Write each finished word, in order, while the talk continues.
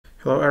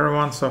Hello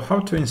everyone, so how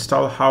to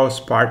install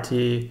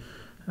HouseParty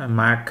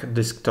Mac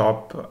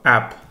desktop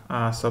app.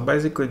 So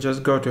basically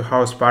just go to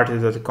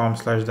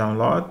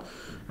houseparty.com/download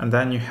and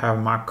then you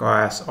have Mac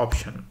OS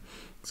option.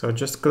 So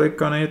just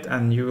click on it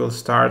and you will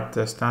start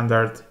the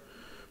standard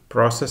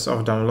process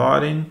of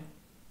downloading.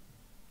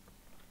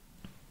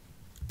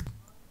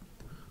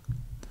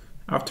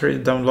 After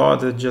it's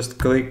downloaded, just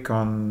click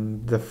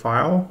on the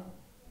file.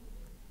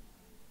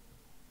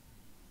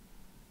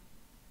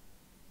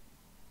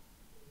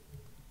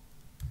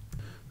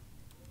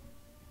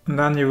 And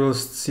then you will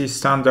see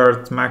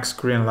standard Mac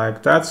screen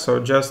like that.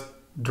 So just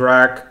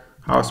drag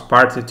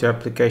HouseParty to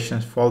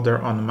Applications folder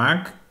on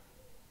Mac.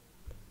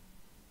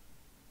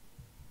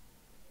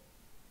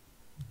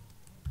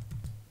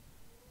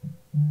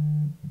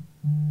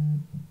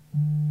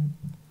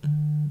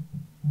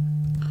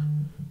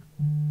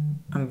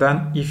 And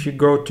then if you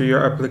go to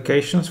your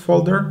Applications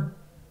folder,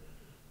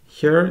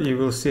 here you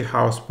will see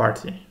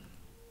HouseParty.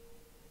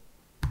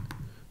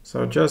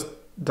 So just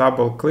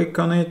double click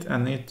on it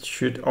and it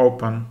should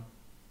open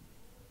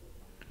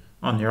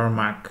on your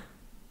Mac.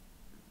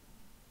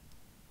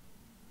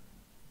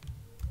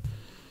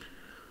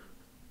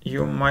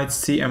 You might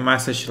see a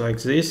message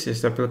like this: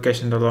 is the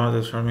application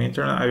downloaded from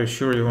internet? Are you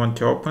sure you want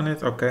to open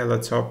it? Okay,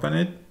 let's open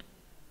it.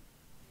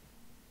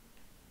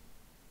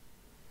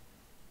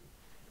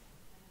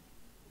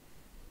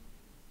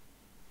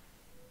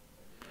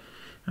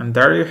 And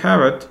there you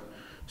have it.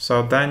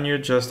 So then you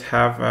just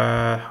have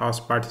a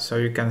HouseParty. So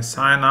you can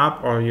sign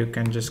up or you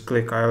can just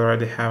click I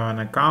already have an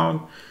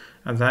account,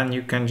 and then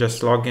you can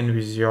just log in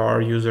with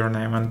your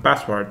username and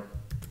password.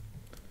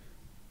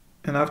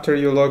 And after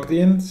you logged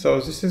in,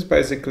 so this is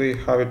basically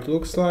how it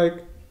looks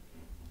like.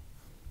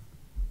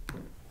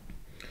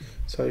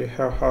 So you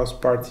have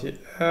HouseParty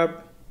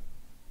app,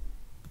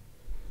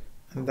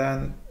 and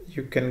then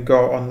you can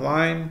go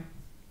online.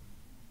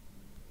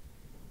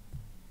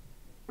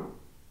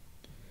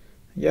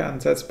 Yeah,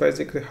 and that's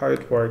basically how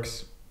it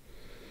works.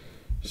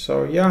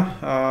 So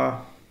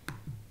yeah,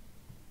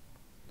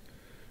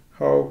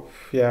 hope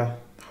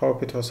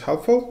it was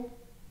helpful.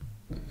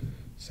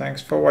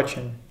 Thanks for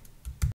watching.